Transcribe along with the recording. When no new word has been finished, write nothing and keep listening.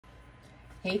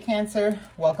Hey Cancer,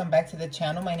 welcome back to the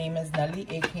channel. My name is Nelly,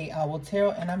 aka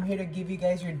Owltarot, and I'm here to give you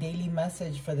guys your daily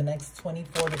message for the next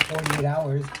 24 to 48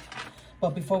 hours.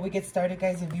 But before we get started,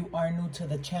 guys, if you are new to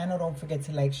the channel, don't forget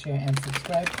to like, share, and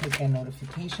subscribe. Click that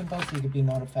notification bell so you can be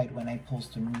notified when I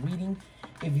post a new reading.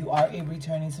 If you are a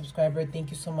returning subscriber, thank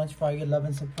you so much for all your love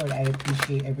and support. I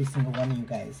appreciate every single one of you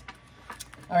guys.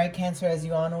 All right, Cancer, as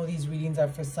you all know, these readings are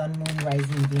for Sun, Moon,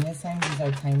 Rising, Venus signs. These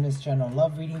are timeless general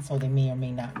love readings, so they may or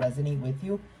may not resonate with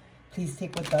you. Please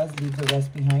take what does, leave the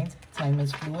rest behind. Time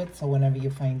is fluid, so whenever you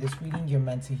find this reading, you're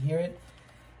meant to hear it.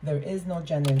 There is no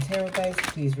gender in tarot, guys.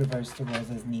 Please reverse the roles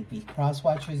as need be. Cross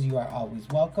watchers, you are always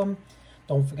welcome.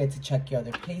 Don't forget to check your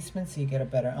other placements so you get a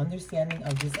better understanding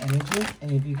of this energy.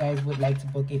 And if you guys would like to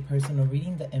book a personal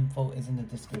reading, the info is in the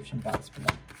description box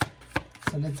below.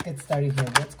 So let's get started here.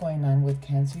 What's going on with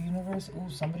Cancer universe? Ooh,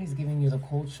 somebody's giving you the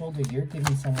cold shoulder. You're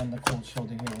giving someone the cold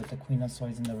shoulder here with the Queen of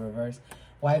Swords in the reverse.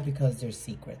 Why? Because there's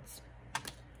secrets.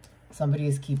 Somebody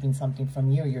is keeping something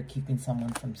from you, or you're keeping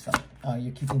someone from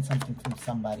you're keeping something from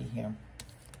somebody here.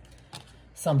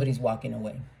 Somebody's walking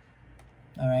away.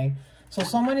 All right. So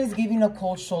someone is giving a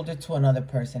cold shoulder to another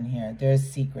person here. There's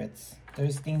secrets.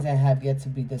 There's things that have yet to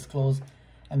be disclosed,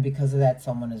 and because of that,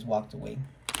 someone has walked away.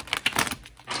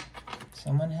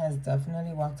 Someone has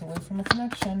definitely walked away from a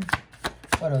connection.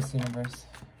 What else, universe?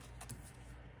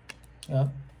 Yep.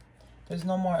 There's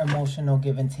no more emotional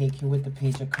give and take here with the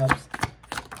Page of Cups.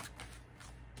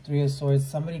 Three of Swords.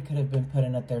 Somebody could have been put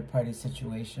in a third-party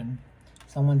situation.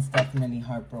 Someone's definitely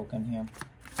heartbroken here.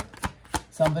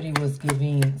 Somebody was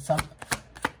giving some...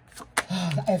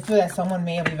 I feel that someone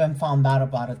may have even found out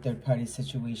about a third-party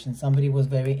situation. Somebody was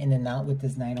very in and out with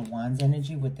this Nine of Wands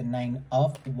energy, with the Nine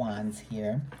of Wands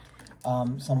here.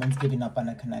 Someone's giving up on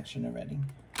a connection already.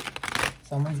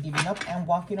 Someone's giving up and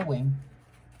walking away.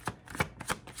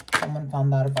 Someone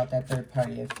found out about that third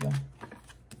party, I feel.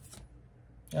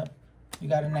 Yep. You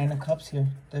got a Nine of Cups here.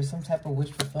 There's some type of wish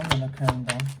fulfillment occurring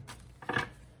though.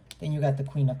 Then you got the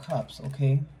Queen of Cups,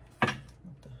 okay?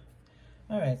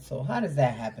 All right, so how does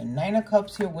that happen? Nine of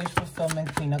Cups here, wish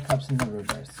fulfillment, Queen of Cups in the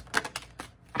reverse.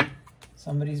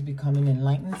 Somebody's becoming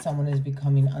enlightened. Someone is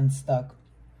becoming unstuck.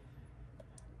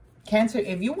 Cancer,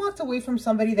 if you walked away from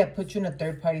somebody that put you in a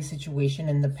third-party situation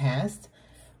in the past,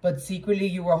 but secretly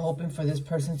you were hoping for this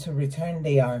person to return,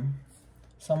 they are.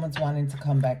 Someone's wanting to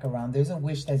come back around. There's a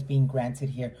wish that's being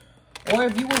granted here. Or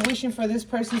if you were wishing for this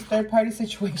person's third-party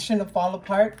situation to fall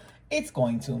apart, it's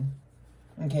going to.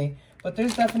 Okay? But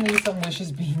there's definitely some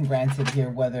wishes being granted here,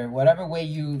 whatever way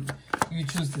you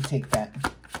choose to take that.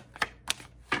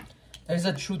 There's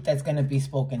a truth that's going to be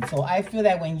spoken. So I feel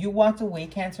that when you walked away,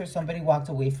 Cancer, somebody walked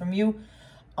away from you,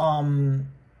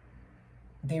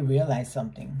 they realized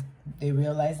something. They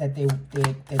realized that they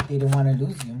didn't want to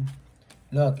lose you.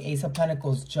 Look, Ace of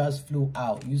Pentacles just flew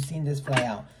out. You've seen this fly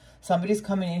out. Somebody's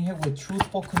coming in here with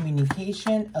truthful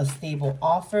communication, a stable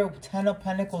offer. 10 of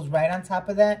Pentacles right on top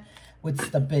of that with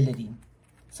stability.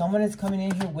 Someone is coming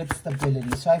in here with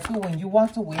stability. So I feel when you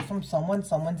walked away from someone,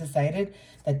 someone decided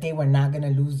that they were not going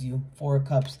to lose you. Four of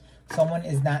Cups. Someone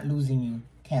is not losing you,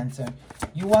 Cancer.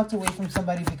 You walked away from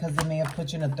somebody because they may have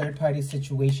put you in a third-party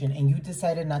situation, and you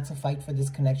decided not to fight for this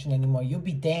connection anymore. You'll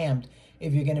be damned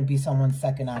if you're going to be someone's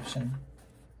second option.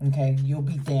 Okay? You'll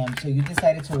be damned. So you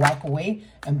decided to walk away,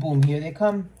 and boom, here they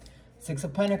come. Six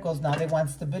of Pentacles. Now they want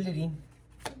stability.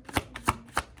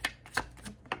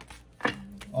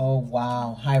 Oh,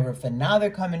 wow. Hierophant. Now they're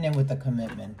coming in with a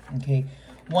commitment. Okay?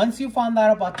 Once you found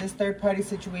out about this third-party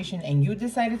situation and you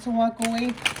decided to walk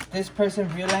away, this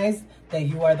person realized that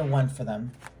you are the one for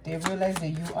them. They realized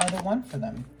that you are the one for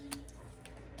them.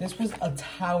 This was a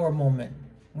Tower moment.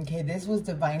 Okay? This was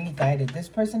divinely guided. This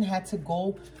person had to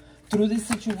go through this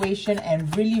situation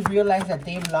and really realize that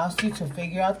they've lost you to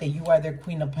figure out that you are their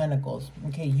Queen of Pentacles.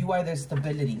 Okay? You are their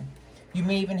stability. You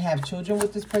may even have children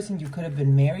with this person. You could have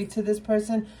been married to this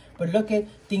person. But look at,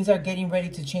 things are getting ready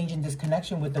to change in this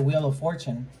connection with the Wheel of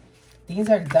Fortune. Things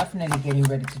are definitely getting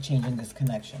ready to change in this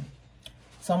connection.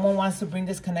 Someone wants to bring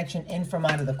this connection in from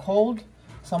out of the cold.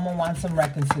 Someone wants some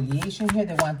reconciliation here.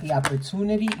 They want the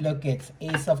opportunity. Look, it's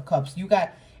Ace of Cups. You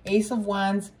got Ace of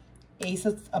Wands, Ace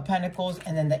of Pentacles,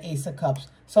 and then the Ace of Cups.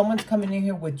 Someone's coming in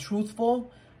here with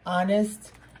truthful,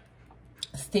 honest,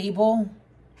 stable,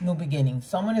 new beginning.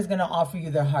 Someone is going to offer you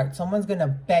their heart. Someone's going to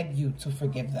beg you to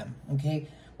forgive them. Okay?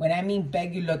 When I mean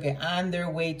beg you, look at on their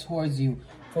way towards you.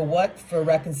 For what? For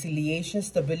reconciliation,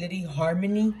 stability,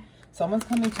 harmony. Someone's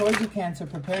coming towards you, Cancer.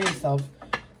 Prepare yourself.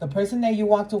 The person that you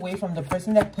walked away from, the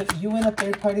person that put you in a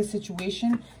third-party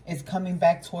situation is coming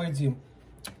back towards you.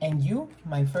 And you,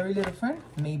 my furry little friend,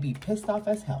 may be pissed off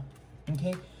as hell.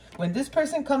 Okay? When this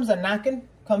person comes a knocking,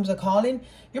 comes a calling,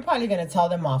 you're probably going to tell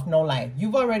them off. No lie.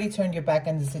 You've already turned your back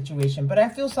on the situation. But I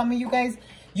feel some of you guys,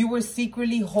 you were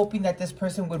secretly hoping that this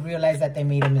person would realize that they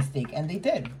made a mistake. And they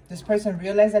did. This person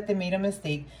realized that they made a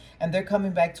mistake. And they're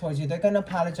coming back towards you. They're going to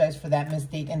apologize for that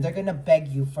mistake. And they're going to beg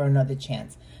you for another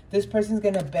chance. This person's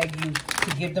going to beg you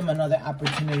to give them another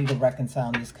opportunity to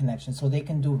reconcile this connection. So they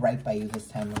can do right by you this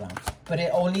time around. But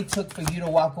it only took for you to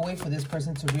walk away for this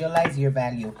person to realize your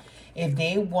value. If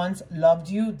they once loved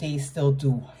you, they still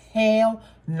do. Hell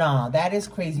nah. That is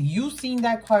crazy. You seen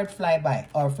that card fly by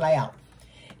or fly out.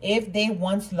 If they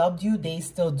once loved you, they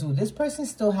still do. This person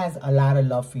still has a lot of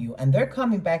love for you. And they're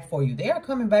coming back for you. They are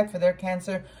coming back for their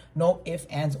Cancer. No ifs,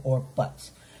 ands, or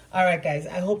buts. All right, guys.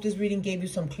 I hope this reading gave you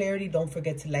some clarity. Don't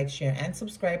forget to like, share, and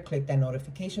subscribe. Click that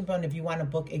notification button. If you want to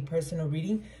book a personal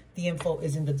reading, the info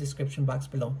is in the description box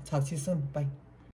below. Talk to you soon. Bye.